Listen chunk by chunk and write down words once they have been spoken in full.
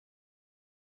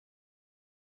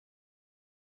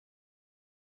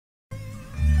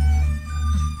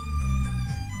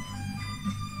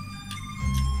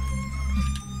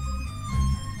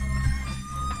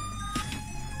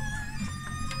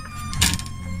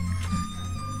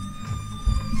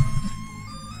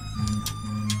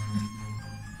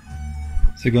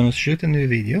So I'm gonna shoot a new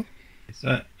video.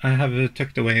 So I have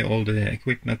tucked away all the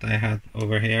equipment I had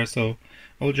over here, so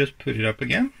I'll just put it up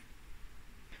again.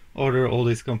 Order all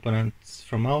these components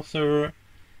from Mouser,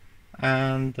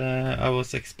 and I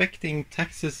was expecting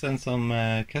taxes and some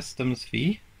customs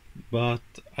fee, but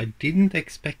I didn't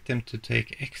expect them to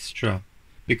take extra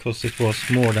because it was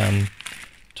more than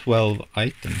 12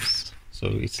 items. So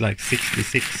it's like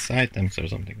 66 items or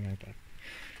something like that.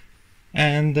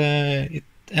 And it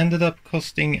ended up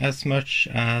costing as much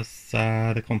as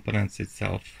the components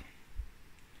itself.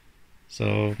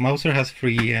 So Mouser has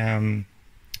free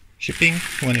shipping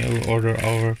when you order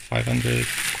over 500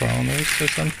 kroners or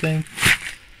something.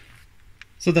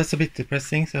 So that's a bit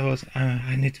depressing. So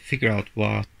I need to figure out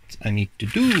what I need to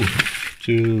do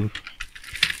to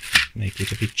make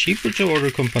it a bit cheaper to order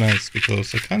components,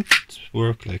 because I can't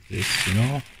work like this, you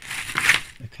know.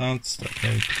 I can't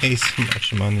pay so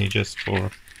much money just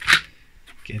for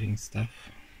getting stuff.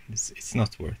 It's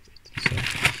not worth it. So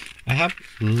I have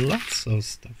lots of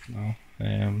stuff now.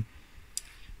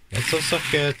 Lots of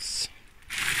sockets.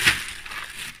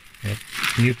 We have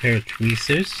a new pair of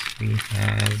tweezers. We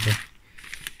have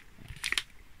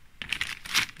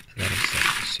a lot of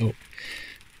stuff. So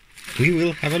we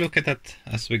will have a look at that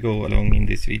as we go along in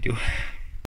this video.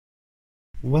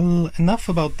 Well, enough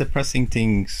about depressing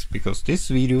things, because this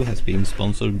video has been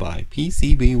sponsored by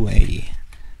PCBWay.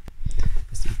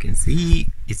 As you can see,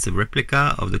 it's a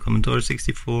replica of the Commodore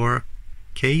 64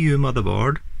 KU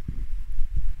motherboard.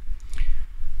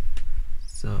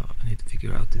 So I need to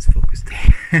figure out this focus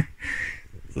thing.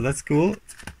 So that's cool.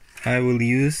 I will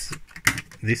use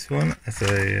this one as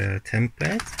a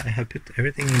template. I have put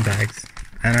everything in bags,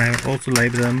 and I have also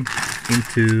labeled them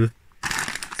into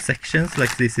sections,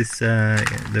 like this is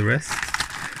the rest,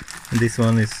 and this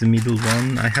one is the middle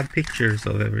one. I have pictures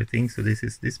of everything, so this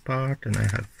is this part, and I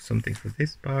have something for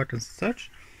this part and such.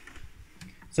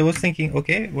 So I was thinking,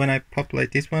 okay, when I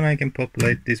populate this one, I can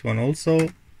populate this one also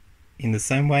in the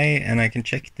same way, and I can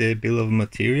check the bill of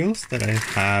materials that I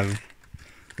have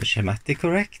the schematic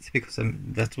correct, because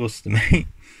that was the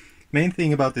main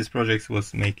thing about this project,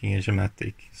 was making a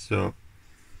schematic. So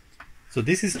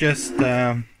this is just,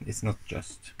 it's not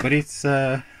just, but it's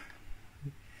the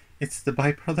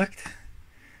byproduct.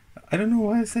 I don't know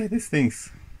why I say these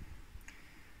things.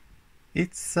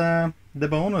 It's the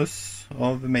bonus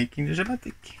of making the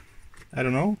schematic. I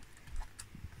don't know.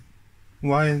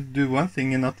 Why do one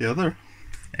thing and not the other?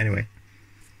 Anyway,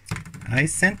 I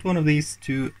sent one of these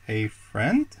to a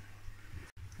friend.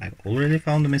 I've already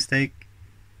found a mistake.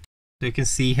 So you can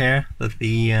see here that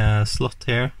the slot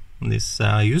here, this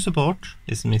user port,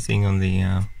 is missing on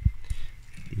the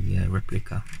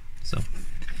replica. So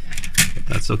but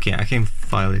that's okay, I can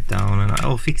file it down and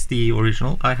I'll fix the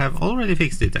original. I have already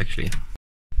fixed it actually.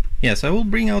 Yes, I will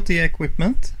bring out the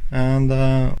equipment, and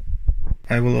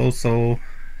I will also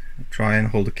try and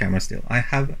hold the camera still. I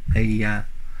have a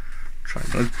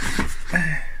tripod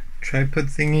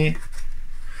thingy.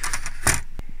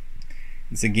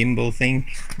 It's a gimbal thing.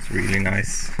 It's really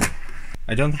nice.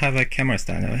 I don't have a camera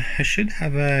stand. I should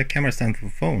have a camera stand for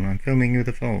phone. I'm filming with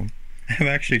a phone. I have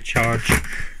actually charged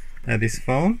this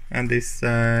phone and this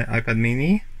iPad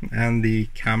mini and the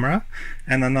camera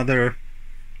and another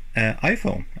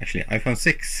iPhone, actually iPhone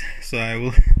 6. So I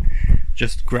will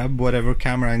just grab whatever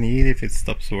camera I need if it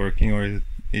stops working or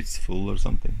it's full or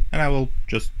something, and I will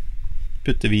just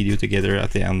put the video together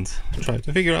at the end, try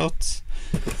to figure out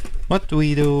what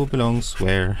video belongs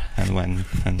where and when,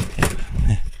 and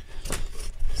yeah.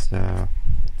 So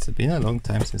it's been a long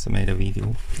time since I made a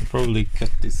video. I'll probably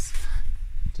cut this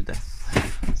to death,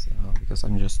 so, because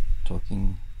I'm just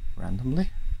talking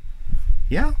randomly.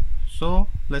 Yeah, so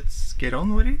let's get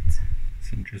on with it.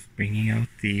 So I'm just bringing out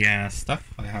the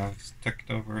stuff I have tucked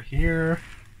over here,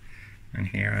 and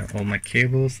here I have all my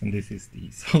cables, and this is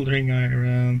the soldering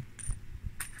iron.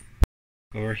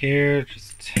 Over here,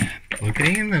 just plug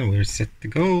it in and we're set to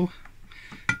go.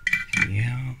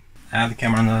 Yeah, I have the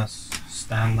camera on the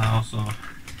stand now, so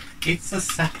it's a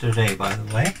Saturday, by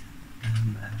the way,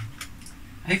 and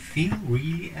I feel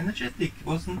really energetic. I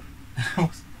was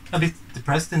a bit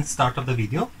depressed in the start of the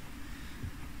video,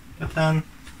 but then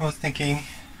I was thinking,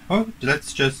 oh,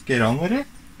 let's just get on with it,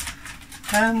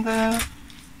 and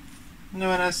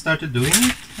when I started doing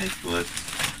it, it was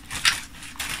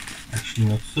actually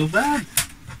not so bad.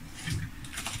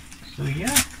 So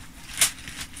yeah,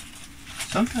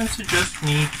 sometimes you just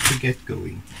need to get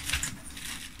going.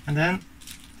 And then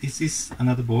this is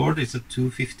another board. It's a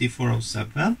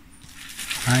 250-407.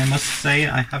 I must say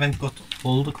I haven't got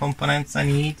all the components I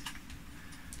need.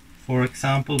 For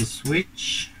example, the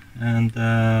switch and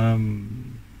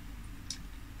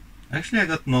Actually, I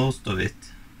got most of it.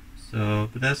 So,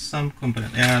 but there's some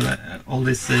component. Yeah, like, all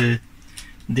these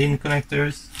DIN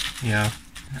connectors. Yeah,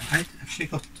 I actually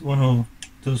got one of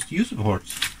those user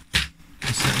ports.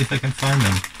 If I can find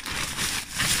them.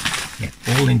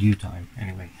 Yeah, all in due time.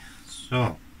 Anyway,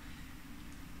 so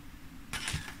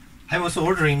I was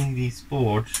ordering these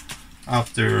boards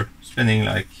after spending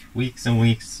like weeks and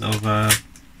weeks of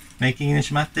making a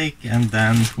schematic and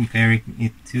then comparing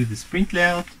it to the sprint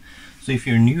layout. So if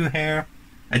you're new here,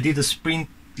 I did a sprint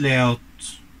layout.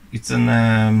 It's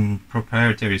an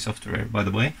proprietary software, by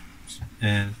the way,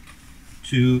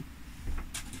 to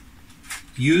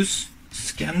use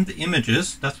scanned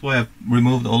images. That's why I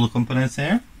removed all the components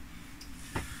here,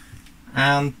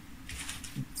 and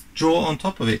draw on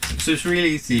top of it. So it's really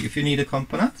easy. If you need a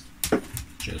component,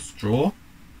 just draw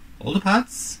all the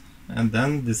paths and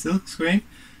then the silk screen,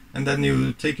 and then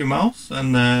you take your mouse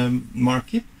and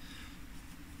mark it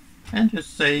and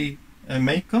just say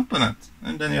make component,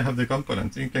 and then you have the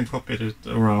component. You can copy it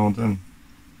around, and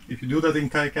if you do that in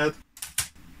KiCad,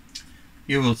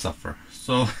 you will suffer.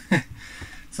 So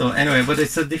so anyway, but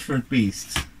it's a different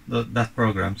beast, that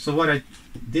program. So what I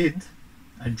did,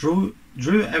 I drew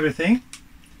everything.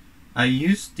 I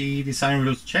used the design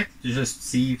rules check to just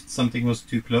see if something was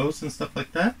too close and stuff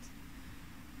like that.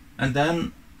 And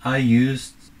then I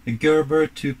used the Gerber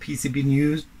to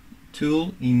PCBWay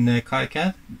tool in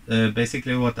KiCad.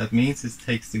 Basically what that means is it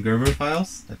takes the Gerber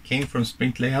files that came from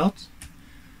Sprint Layout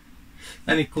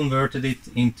and it converted it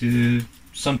into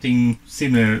something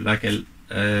similar like a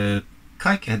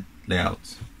KiCad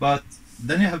layout. But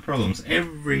then you have problems.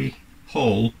 Every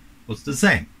hole was the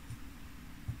same.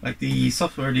 Like the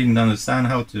software didn't understand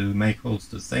how to make holes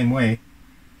the same way.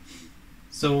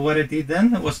 So what I did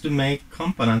then was to make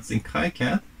components in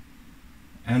KiCad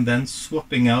and then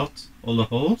swapping out all the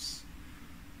holes.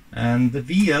 And the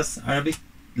vias are a bit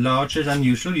larger than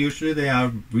usual. Usually they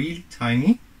are really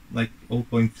tiny, like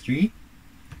 0.3.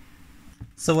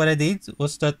 So what I did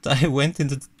was that I went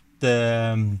into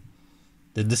the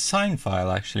design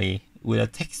file actually with a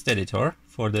text editor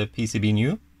for the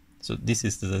PCBWay. So this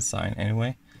is the design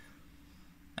anyway.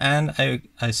 And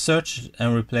I searched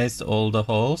and replaced all the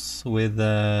holes with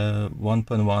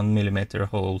 1.1 millimeter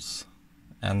holes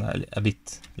and a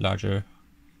bit larger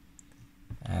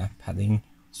padding.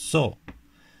 So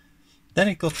then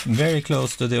it got very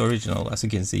close to the original, as you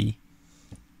can see.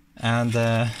 And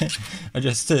I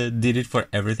just did it for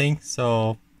everything.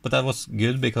 So, but that was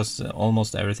good because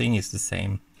almost everything is the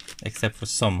same, except for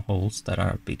some holes that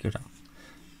are bigger now.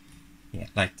 Yeah,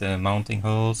 like the mounting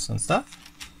holes and stuff.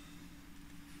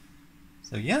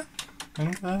 So yeah,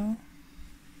 and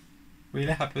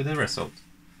really happy with the result.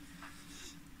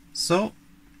 So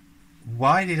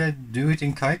why did I do it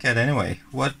in KiCad anyway?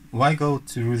 Why go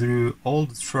through all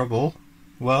the trouble?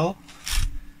 Well,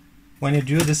 when you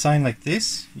do a design like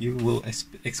this, you will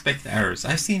expect errors.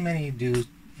 I've seen many do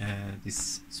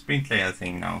this sprint layout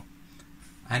thing now,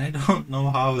 and I don't know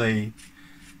how they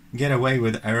get away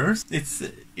with errors.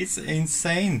 It's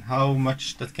insane how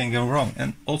much that can go wrong.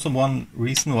 And also one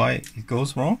reason why it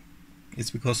goes wrong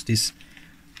is because this,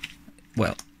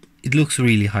 well, it looks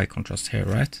really high contrast here,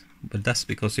 right? But that's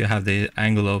because you have the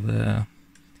angle of the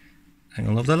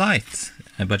light.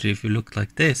 But if you look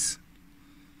like this,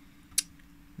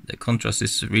 the contrast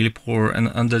is really poor,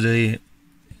 and under the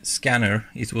scanner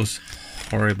it was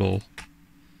horrible.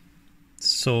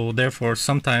 So therefore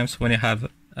sometimes when you have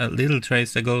a little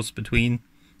trace that goes between,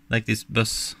 like this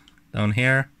bus down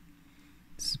here,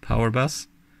 this is power bus,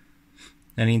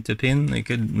 and into pin, you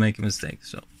could make a mistake.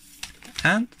 So,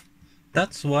 and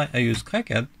that's why I use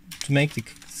KiCad to make the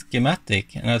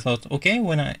schematic. And I thought, okay,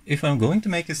 if I'm going to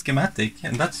make a schematic,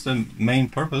 and that's the main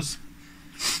purpose,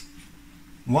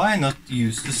 why not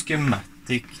use the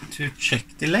schematic to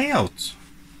check the layout?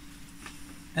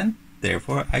 And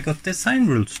therefore I got design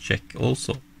rules check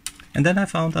also. And then I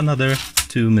found another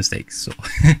 2 mistakes. So,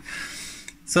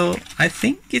 so I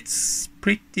think it's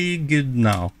pretty good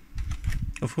now.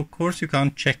 Of course you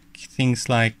can't check things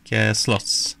like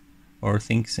slots or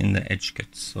things in the edge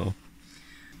cuts. So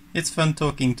it's fun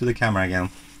talking to the camera again.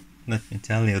 Let me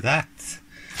tell you that.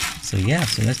 So yeah,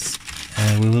 so let's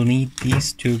we will need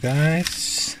these 2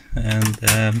 guys, and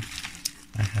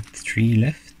I have 3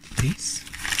 left, please.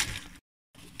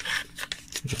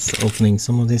 Just opening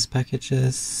some of these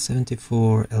packages.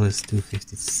 74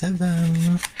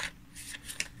 LS257.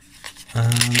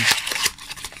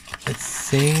 I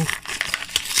think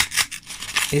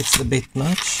it's a bit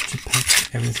much to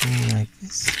pack everything like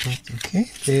this, but okay,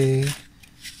 they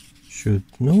should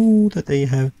know that they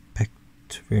have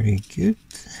packed very good.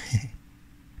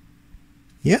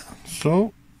 Yeah,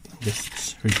 so I'm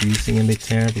just reducing a bit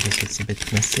here because it's a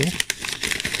bit messy.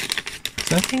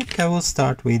 So I think I will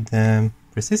start with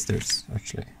resistors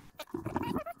actually.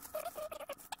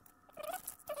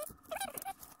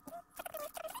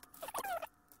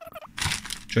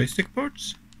 Joystick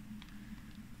ports.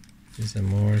 These are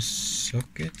more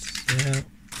sockets.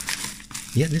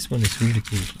 Yeah, this one is really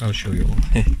cool. I'll show you all.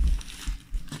 Let's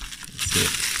see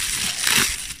it.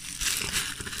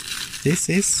 This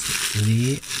is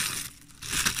the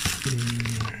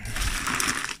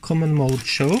common mode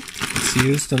choke. It's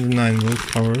used on the 9-volt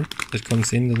power that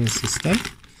comes into the system.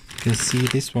 You can see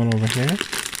this one over here.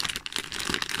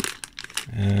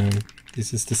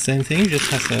 This is the same thing, just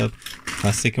has a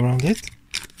plastic around it.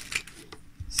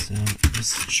 So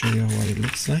just show you what it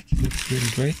looks like. It looks really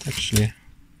great actually.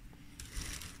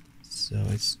 So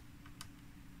it's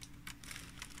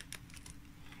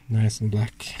nice and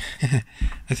black.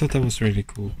 I thought that was really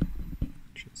cool.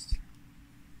 Just,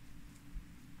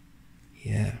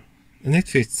 yeah, and it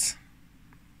fits.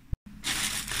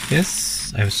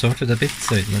 Yes, I've sorted a bit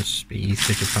so it must be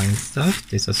easy to find stuff.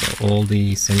 This is all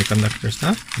the semiconductor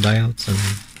stuff, diodes and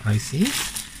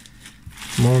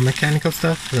ICs. More mechanical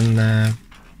stuff and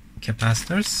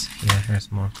capacitors. Yeah, here's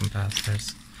more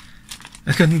capacitors.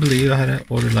 I couldn't believe I had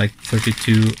ordered like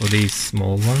 32 of these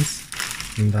small ones.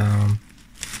 And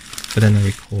but then I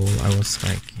recall I was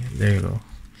like, there you go.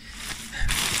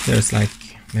 There's like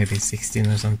maybe 16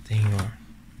 or something,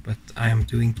 but I am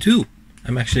doing 2.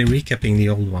 I'm actually recapping the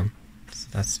old one, so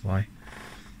that's why.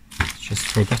 Just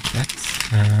forgot that.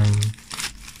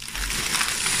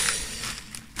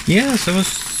 Yeah, so I was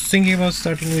thinking about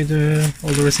starting with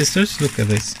all the resistors. Look at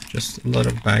this, just a lot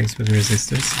of bags with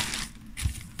resistors.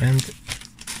 And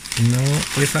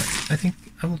I think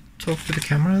I will talk to the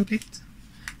camera a bit.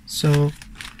 So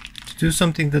to do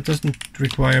something that doesn't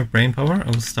require brain power, I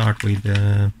will start with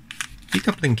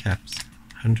decoupling caps,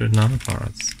 100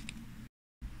 nanofarads.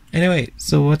 Anyway,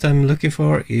 so what I'm looking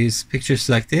for is pictures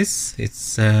like this.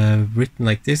 It's written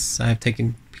like this. I've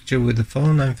taken a picture with the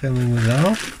phone I'm filming with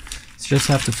now. So just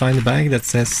have to find a bag that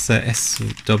says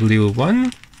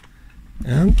SW1.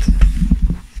 And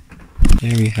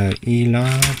here we have E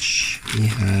large, we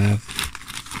have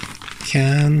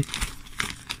CAN,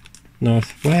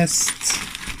 Northwest,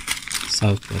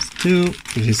 Southwest 2,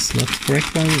 which is not the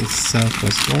correct one, it's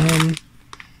Southwest 1,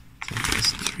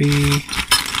 Southwest 3.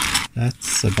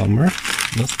 That's a bummer,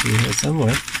 must be here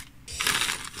somewhere.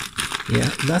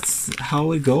 Yeah, that's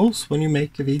how it goes when you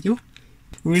make a video.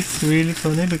 It's really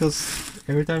funny because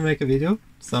every time I make a video,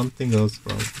 something goes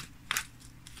wrong.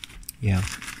 Yeah.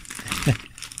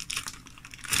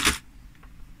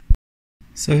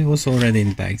 So it was already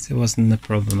in bags, it wasn't a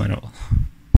problem at all.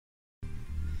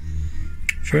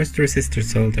 First resistor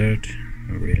soldered,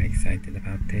 I'm really excited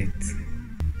about it.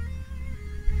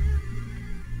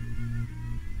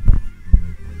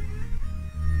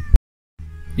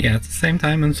 Yeah, at the same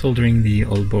time I'm soldering the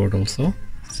old board also,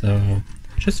 so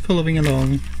just following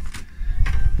along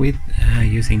with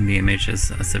using the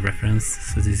images as a reference.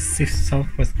 So this is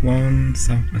Southwest 1,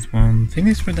 Southwest 1,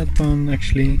 finished with that one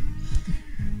actually.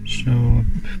 So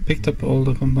picked up all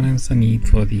the components I need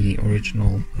for the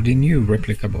original, or the new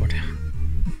replica board.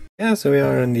 Yeah, so we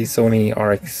are in the Sony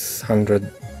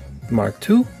RX100 Mark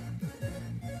II.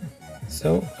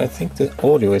 So I think the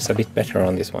audio is a bit better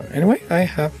on this one. Anyway, I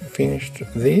have finished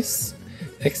this,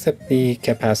 except the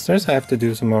capacitors. I have to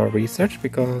do some more research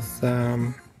because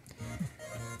I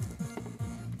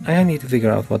need to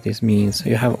figure out what this means. So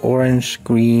you have orange,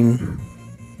 green,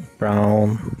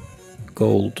 brown,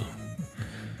 gold.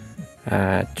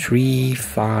 3,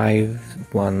 5,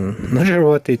 1. Not sure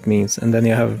what it means. And then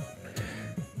you have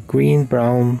green,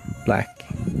 brown, black.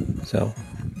 So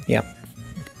yeah.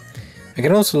 I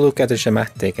can also look at the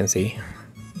schematic and see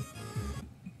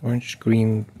orange,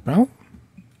 green, brown,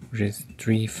 which is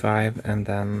 3, 5, and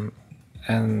then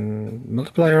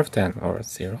multiplier of 10 or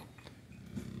 0.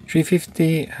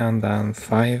 350 and then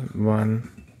 5,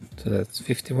 1, so that's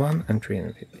 51 and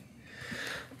 350.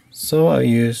 So I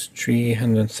used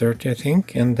 330 I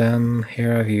think, and then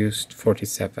here I've used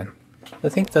 47. I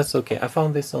think that's okay. I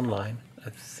found this online. I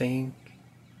think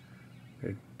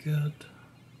we're good.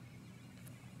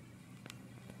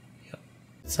 Yeah.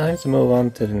 It's time to move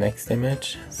on to the next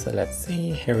image. So let's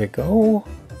see, here we go.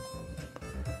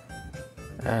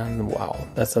 And wow,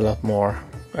 that's a lot more.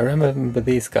 I remember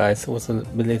these guys, it was a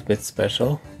little bit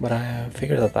special, but I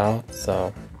figured that out,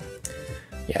 so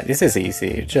yeah, this is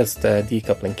easy. Just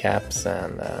decoupling caps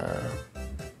and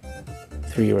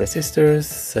 3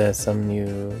 resistors, some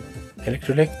new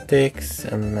electrolytics,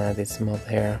 and this mod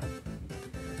here.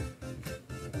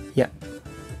 Yeah,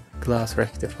 glass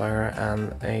rectifier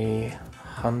and a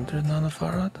 100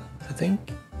 nanofarad, I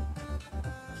think.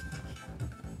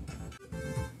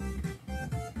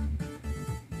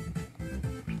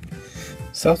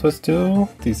 Southwest 2,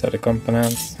 these are the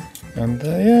components. And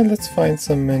yeah, let's find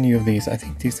some menu of these. I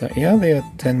think these are, yeah, they are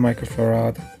 10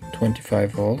 microfarad,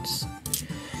 25 volts.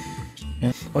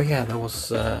 Yeah. Oh yeah, there was,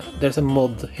 there's a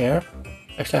mod here.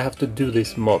 Actually, I have to do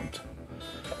this mod.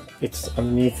 It's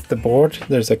underneath the board,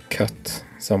 there's a cut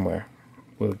somewhere.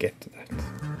 We'll get to that.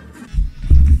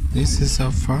 This is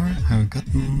how far I've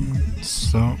gotten.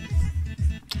 So,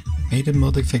 made a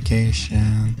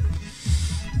modification.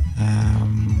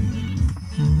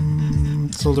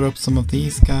 Solder up some of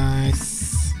these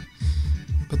guys.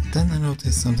 But then I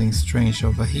noticed something strange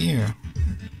over here.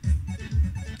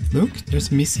 Look,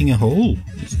 there's missing a hole.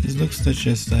 This looks like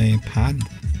just a pad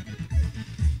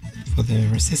for the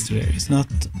resistor there. It's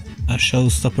not a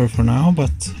showstopper for now,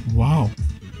 but wow.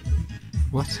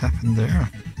 What happened there?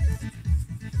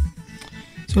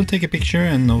 So I'll take a picture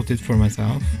and note it for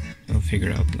myself. I'll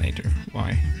figure out later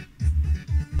why.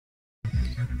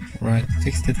 Right,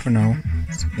 fixed it for now,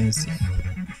 so you can see.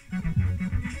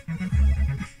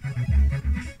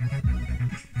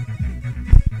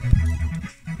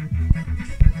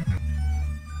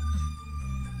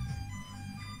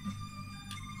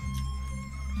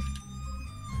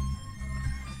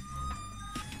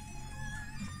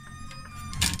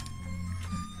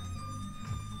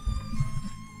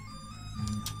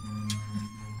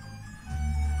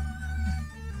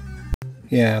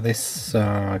 Yeah, this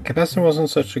capacitor wasn't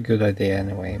such a good idea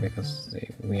anyway, because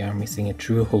we are missing a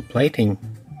true hole plating.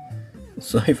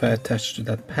 So if I attach to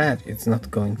that pad, it's not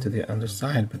going to the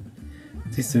underside, but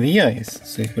this via is.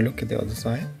 So if you look at the other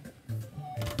side,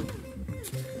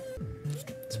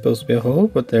 it's supposed to be a hole,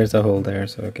 but there's a hole there,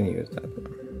 so I can use that one.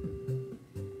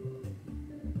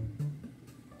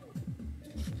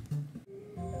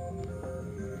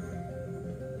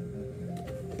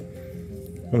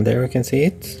 And there we can see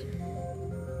it.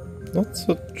 Not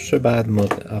such a bad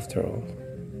mod after all.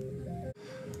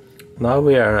 Now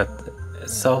we are at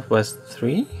Southwest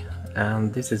 3,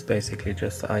 and this is basically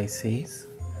just ICs.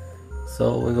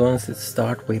 So we're going to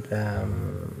start with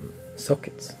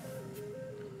sockets.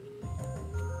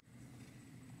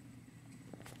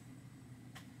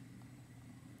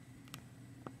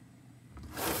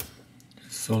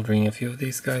 Soldering a few of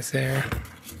these guys there.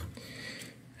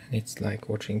 It's like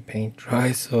watching paint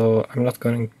dry, so I'm not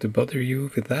going to bother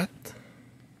you with that.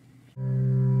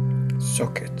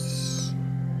 Sockets.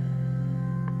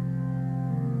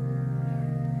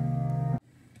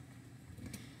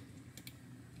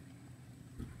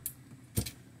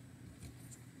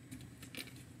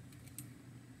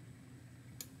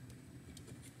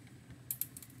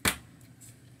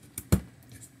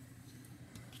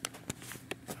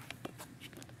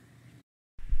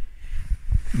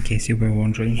 In case you were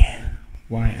wondering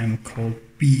why I'm called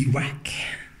BWack.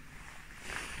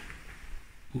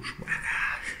 Bushwhacker.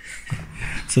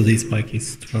 So this bike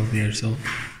is 12 years old.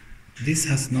 This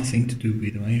has nothing to do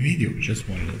with my video, just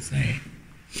wanted to say.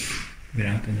 We're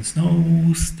out in the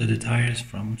snow, studded tires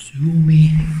from Suomi,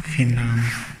 Finland.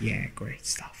 Yeah, great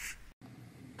stuff.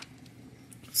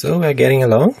 So we're getting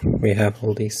along. We have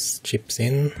all these chips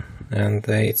in, and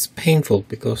it's painful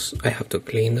because I have to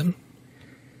clean them.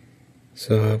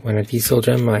 So when I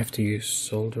desolder them, I have to use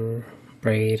solder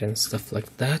braid and stuff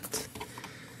like that.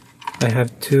 I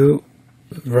have two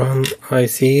run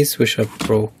ICs which are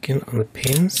broken on the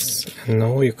pins, and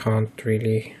no, you can't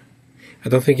really. I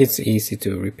don't think it's easy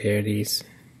to repair these.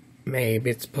 Maybe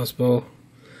it's possible,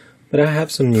 but I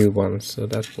have some new ones, so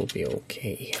that will be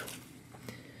okay.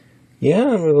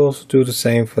 Yeah, and we'll also do the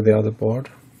same for the other board.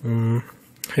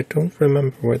 I don't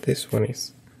remember where this one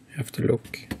is. I have to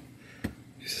look.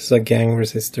 This is a gang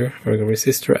resistor, or a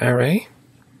resistor array.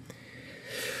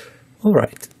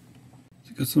 Alright.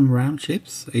 So got some RAM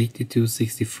chips,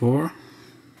 8264.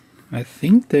 I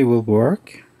think they will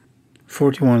work.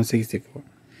 4164.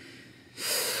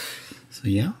 So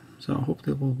yeah, so I hope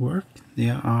they will work. They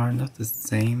are not the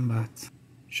same, but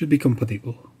should be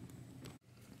compatible.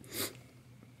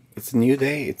 It's a new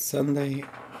day, it's Sunday.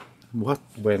 What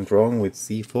went wrong with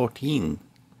C14?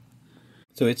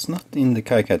 So it's not in the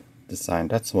KiCad design,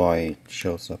 that's why it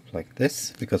shows up like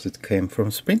this, because it came from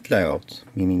Sprint layout,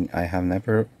 meaning I have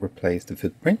never replaced the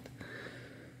footprint.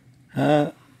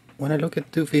 When I look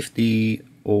at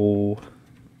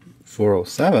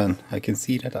 250-0407, I can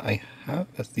see that I have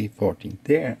a C14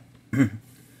 there.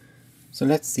 So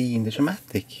let's see in the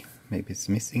schematic, maybe it's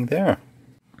missing there.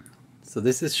 So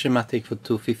this is schematic for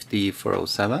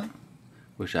 250-407,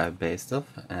 which I've based off,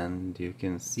 and you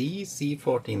can see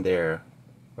C14 there,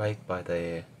 right by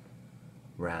the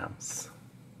RAMs.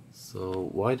 So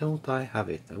why don't I have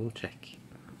it? I will check.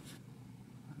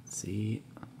 Let's see.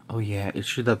 Oh yeah, it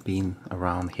should have been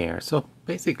around here. So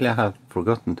basically I have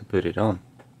forgotten to put it on.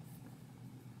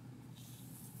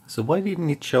 So why didn't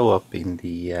it show up in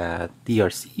the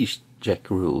DRC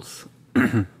check rules?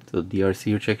 So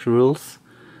DRC check rules,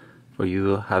 for you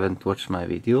who haven't watched my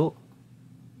video,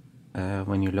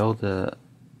 when you load the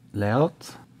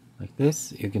layout like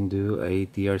this, you can do a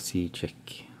DRC check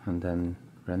and then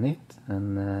run it,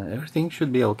 and everything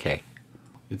should be okay.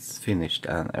 It's finished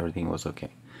and everything was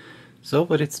okay. So,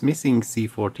 but it's missing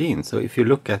C14. So if you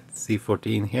look at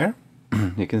C14 here,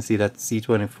 you can see that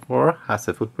C24 has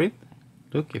a footprint.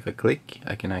 Look, if I click,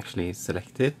 I can actually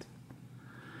select it.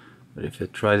 But if I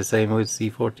try the same with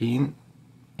C14,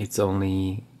 it's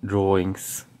only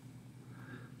drawings.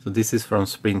 So this is from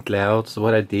Sprint Layout. So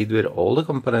what I did with all the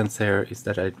components here is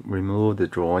that I removed the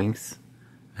drawings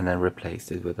and then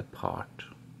replaced it with a part.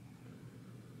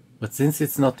 But since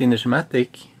it's not in the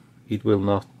schematic, it will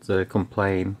not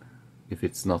complain if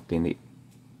it's not in the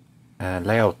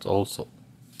layout also.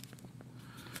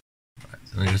 Right,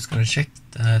 so I'm just gonna check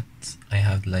that I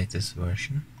have the latest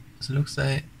version. So it looks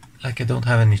like I don't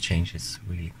have any changes.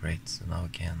 Really great. So now I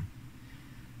can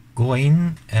go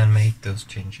in and make those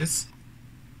changes.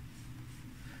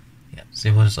 Yeah,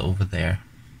 see what is over there.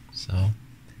 So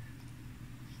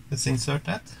let's insert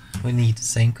that. We need the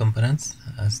same components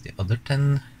as the other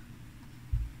 10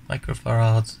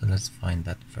 microfarads. So let's find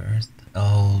that first.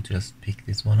 I'll just pick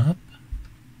this one up.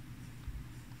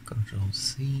 Control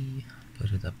C,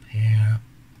 put it up here.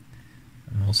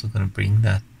 I'm also going to bring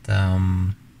that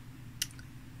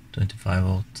 25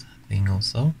 volt thing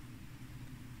also.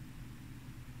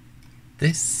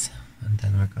 This, and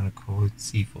then we're going to call it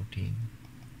C14.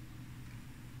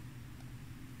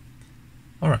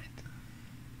 Alright.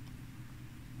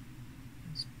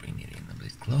 Let's bring it in a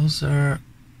bit closer.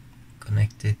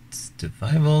 Connect it to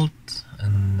 5 volt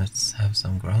and let's have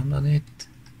some ground on it.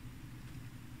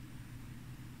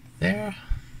 There.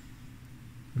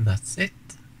 And that's it.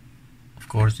 Of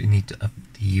course we need to up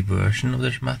the version of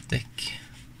the schematic,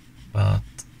 but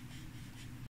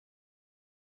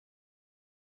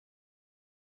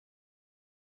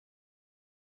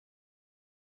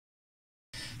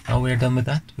now we're done with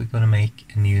that. We're going to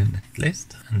make a new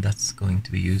netlist, and that's going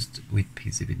to be used with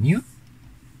PCBnew.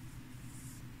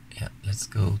 Yeah, let's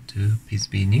go to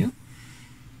PCBnew.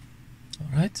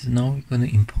 Alright, so now we're going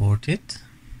to import it.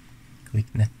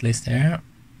 Click netlist here,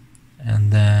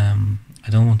 and I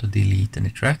don't want to delete any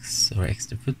tracks or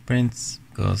extra footprints,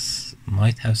 because I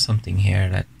might have something here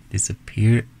that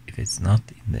disappear if it's not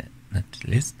in the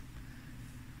netlist.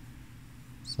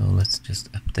 So let's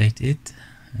just update it,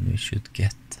 and we should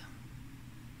get,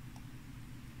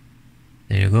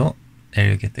 there you go, there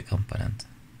you get the component.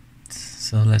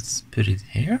 So let's put it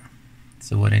here.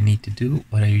 So what I need to do,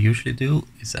 what I usually do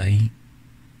is I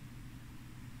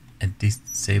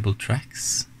disable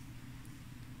tracks,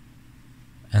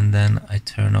 and then I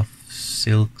turn off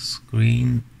silk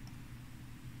screen,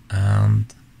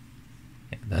 and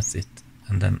yeah, that's it.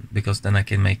 And then, because then I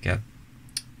can make a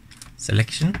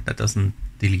selection that doesn't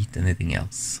delete anything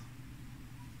else.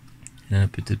 And then I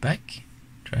put it back,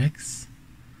 tracks,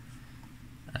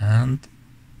 and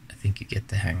I think you get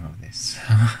the hang of this.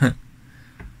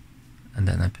 And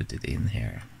then I put it in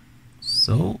here.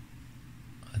 So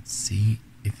let's see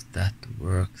if that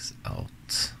works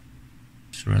out.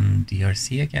 Let's run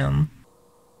DRC again.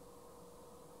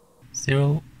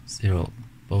 0, 0.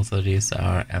 Both of these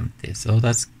are empty. So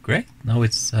that's great. Now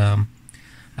it's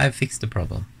I've fixed the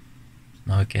problem.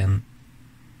 Now I can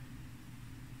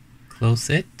close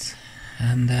it,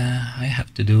 and I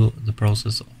have to do the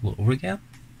process all over again.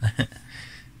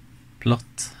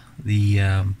 Plot the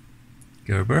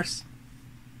Gerbers.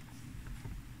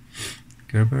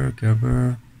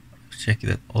 Gerber, check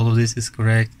that all of this is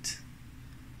correct.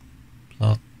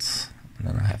 Plot, and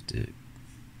then I have to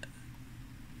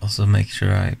also make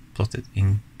sure I plot it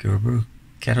in Gerber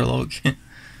catalog.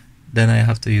 Then I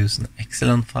have to use an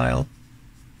Excel file.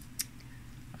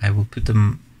 I will put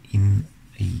them in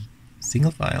a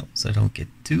single file so I don't get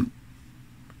two.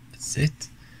 That's it.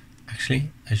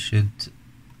 Actually, I should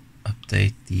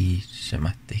update the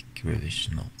schematic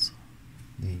revision also.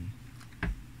 The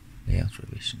layout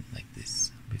revision like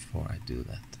this before I do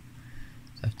that.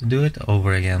 So I have to do it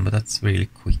over again, but that's really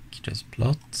quick. Just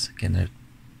plot,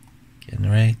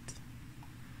 generate,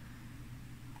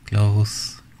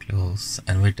 close,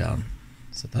 and we're done.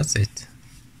 So that's it.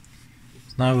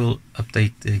 So now we'll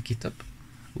update the GitHub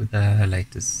with the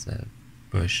latest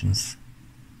versions.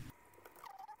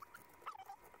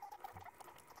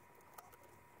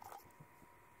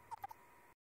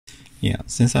 Yeah,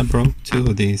 since I broke two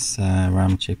of these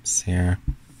RAM chips here,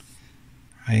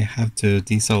 I have to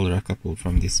desolder a couple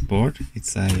from this board.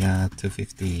 It's a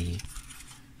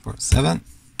 250/7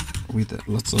 with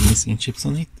lots of missing chips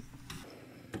on it.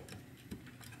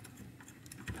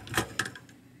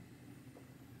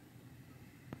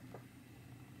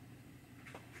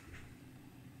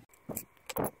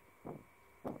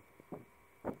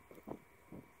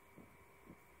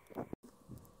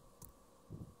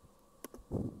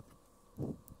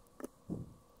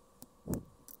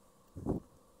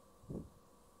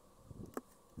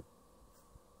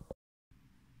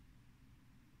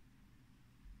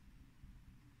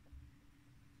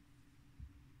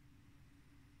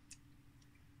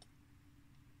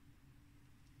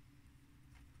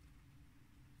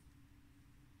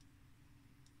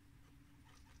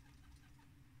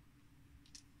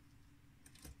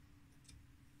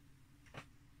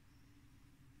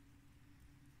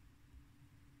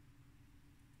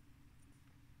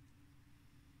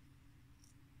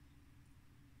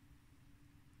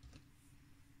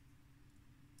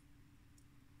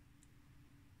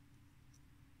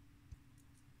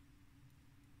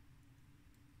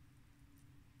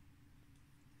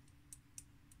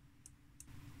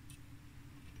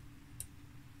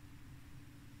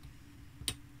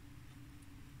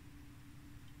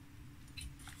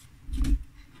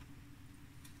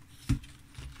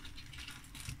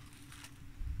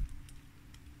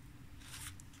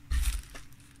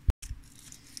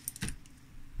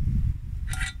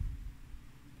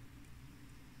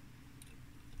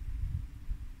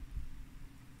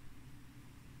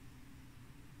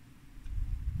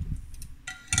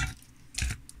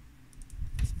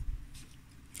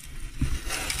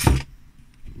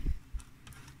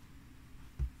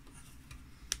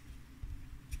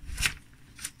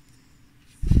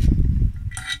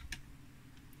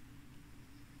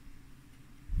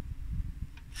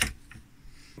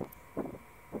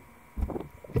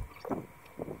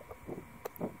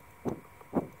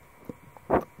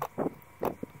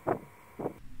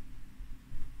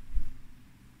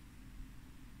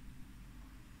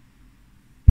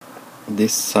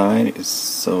 This side is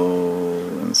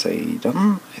so say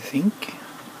done, I think,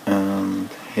 and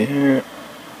here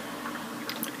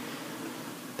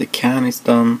the can is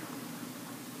done.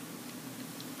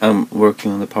 I'm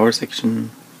working on the power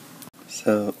section.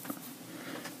 So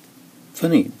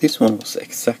funny, this one was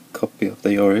exact copy of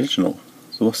the original,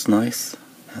 so it was nice.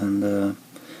 And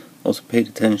also paid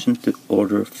attention to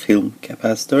order film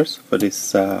capacitors for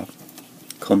this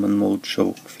common mode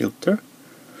choke filter.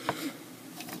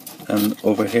 And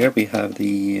over here we have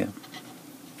the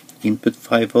input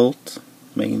 5 volt,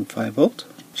 main 5 volt.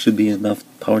 Should be enough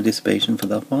power dissipation for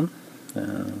that one.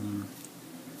 Then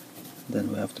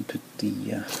we have to put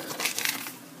the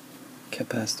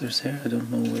capacitors here. I don't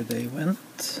know where they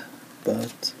went,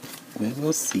 but we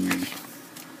will see.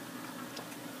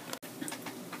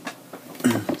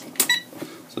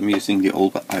 So I'm using the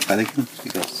old iPad again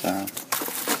because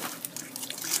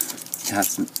it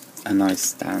has a nice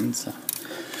stand. So.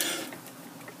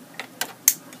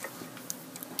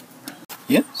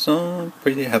 Yeah, so I'm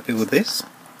pretty happy with this.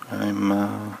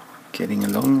 I'm getting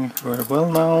along very well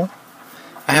now.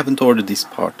 I haven't ordered this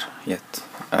part yet.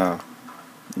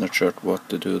 Not sure what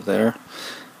to do there.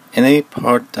 Any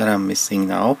part that I'm missing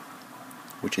now,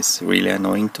 which is really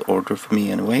annoying to order for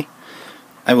me anyway,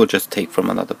 I will just take from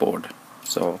another board.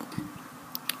 So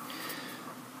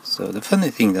the funny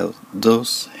thing though,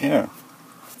 those here,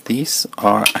 these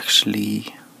are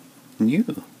actually new.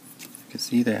 You can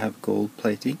see they have gold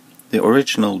plating. The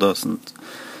original doesn't.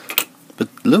 But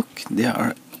look, they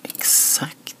are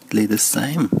exactly the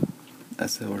same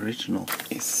as the original.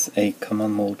 It's a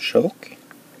common mode choke.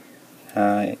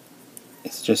 It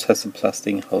just has a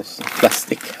plastic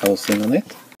housing on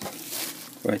it.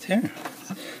 Right here.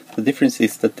 The difference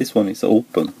is that this one is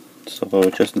open, so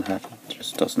it just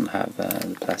doesn't have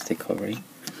the plastic covering,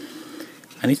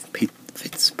 and it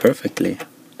fits perfectly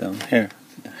down here.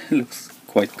 It looks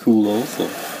quite cool also, I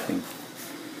think.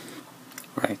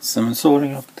 Right, so I'm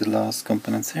sorting up the last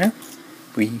components here.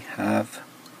 We have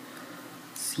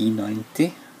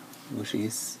C90, which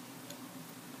is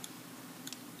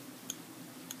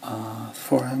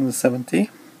 470.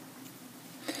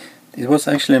 It was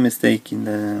actually a mistake in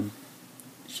the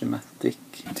schematic.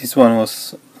 This one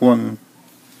was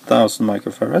 1000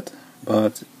 microfarad,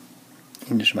 but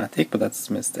in the schematic, but that's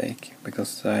a mistake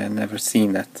because I had never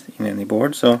seen that in any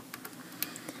board. So,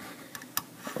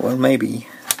 well, maybe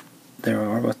there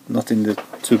are, but not in the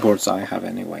two boards I have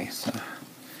anyway. So,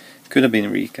 could have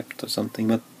been recapped or something,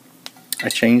 but I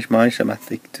changed my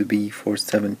schematic to be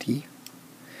 470.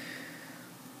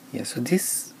 Yeah, so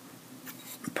this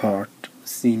part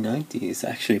C90 is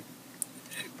actually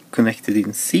connected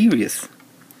in series.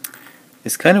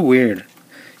 It's kind of weird.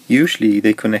 Usually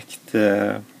they connect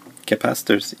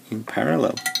capacitors in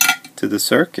parallel to the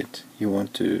circuit you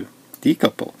want to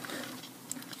decouple.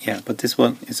 Yeah, but this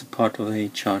one is a part of a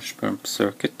charge pump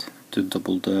circuit to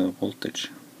double the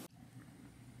voltage.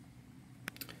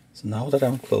 So now that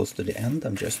I'm close to the end,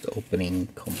 I'm just opening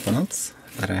components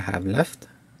that I have left.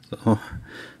 So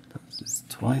that's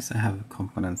twice I have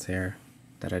components here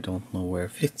that I don't know where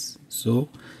fits. So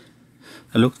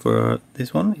I looked for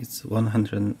this one. It's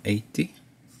 180,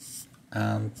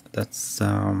 and that's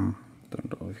don't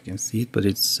know if you can see it, but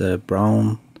it's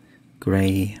brown,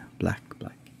 gray, black.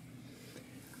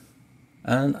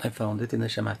 And I found it in the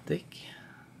schematic,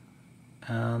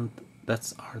 and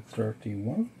that's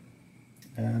R31.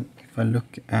 And if I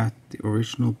look at the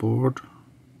original board,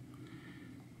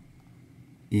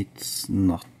 it's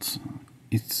not.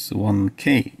 It's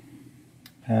 1K.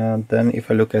 And then if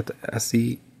I look at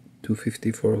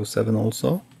SE250407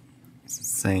 also, it's the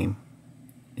same.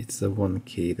 It's a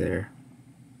 1K there.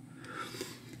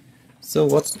 So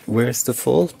where's the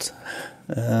fault?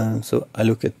 So I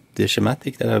look at the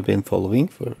schematic that I've been following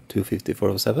for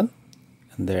 250407,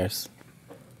 and there's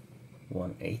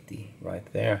 180 right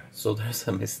there. So there's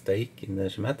a mistake in the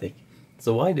schematic.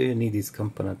 So why do you need this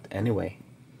component anyway?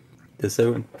 The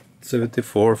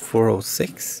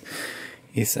 74406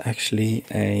 is actually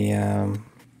a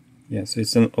so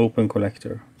it's an open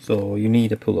collector, so you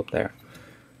need a pull-up there.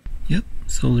 Yep,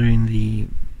 soldering the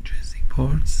joystick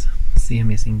ports. See, I'm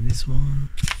missing this one,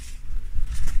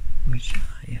 which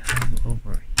I have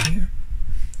over here,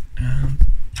 and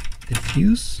the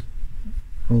fuse.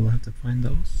 I'll have to find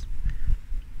those,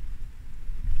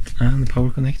 and the power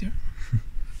connector.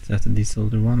 So I have to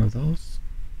desolder one of those,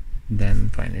 then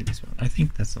finally this one. I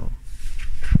think that's all.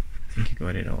 I think you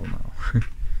got it all now.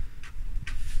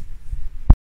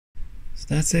 So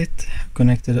that's it.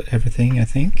 Connected everything, I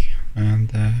think,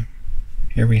 and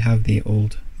here we have the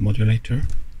old modulator.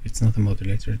 It's not a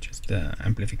modulator, it's just the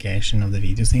amplification of the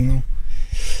video signal.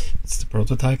 It's the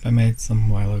prototype I made some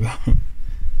while ago.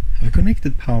 I've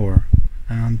connected power,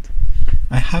 and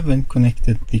I haven't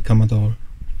connected the Commodore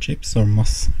chips or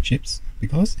MOS chips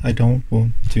because I don't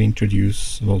want to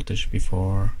introduce voltage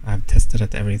before I've tested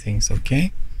that everything's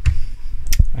okay.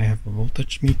 I have a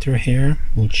voltage meter here,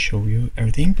 we'll show you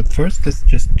everything, but first let's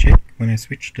just check when I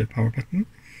switch the power button.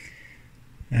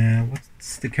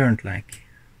 What's the current like?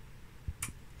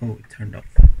 Oh, it turned off.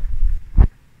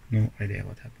 No idea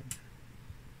what happened.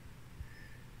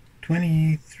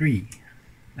 23.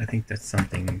 I think that's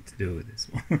something to do with this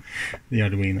one. The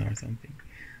Arduino or something.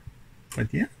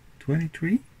 But yeah,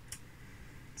 23.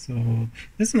 So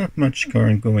there's not much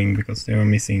current going because they are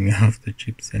missing half the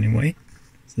chips anyway.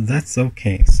 So that's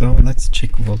okay. So let's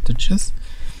check voltages.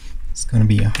 It's gonna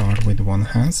be hard with one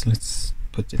hand, so let's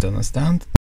put it on a stand.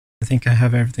 I think I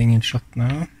have everything in shot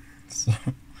now. So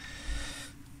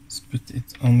let's put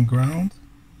it on ground,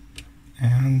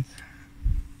 and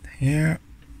here,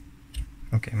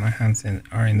 okay, my hands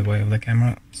are in the way of the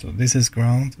camera, so this is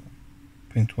ground,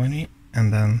 pin 20,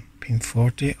 and then pin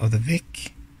 40 of the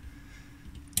VIC.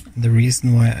 The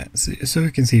reason why, so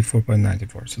you can see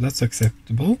 4.94, so that's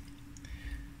acceptable,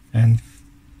 and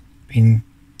pin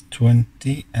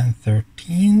 20 and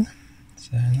 13,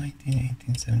 so 19,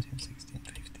 18, 17, 16,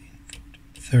 15,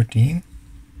 14, 13.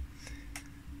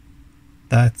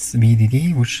 That's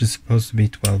VDD, which is supposed to be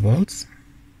 12 volts,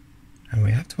 and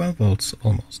we have 12 volts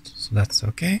almost, so that's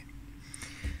okay.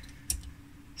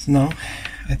 So now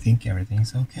I think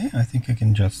everything's okay. I think I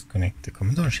can just connect the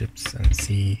Commodore chips and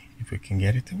see if we can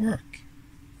get it to work,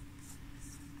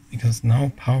 because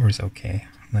now power is okay.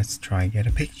 Let's try get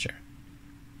a picture.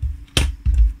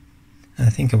 And I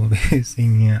think I will be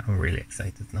using, I'm really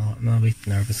excited now, I'm a bit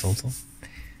nervous also.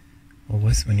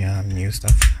 Always when you have new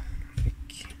stuff.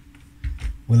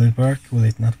 Will it work? Will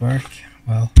it not work?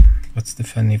 Well, what's the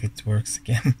fun if it works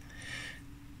again?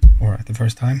 Or at the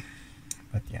first time?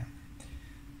 But yeah.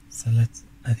 So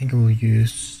I think I will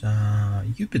use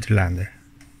Jupiter Lander,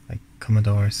 like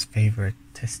Commodore's favorite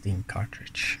testing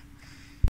cartridge.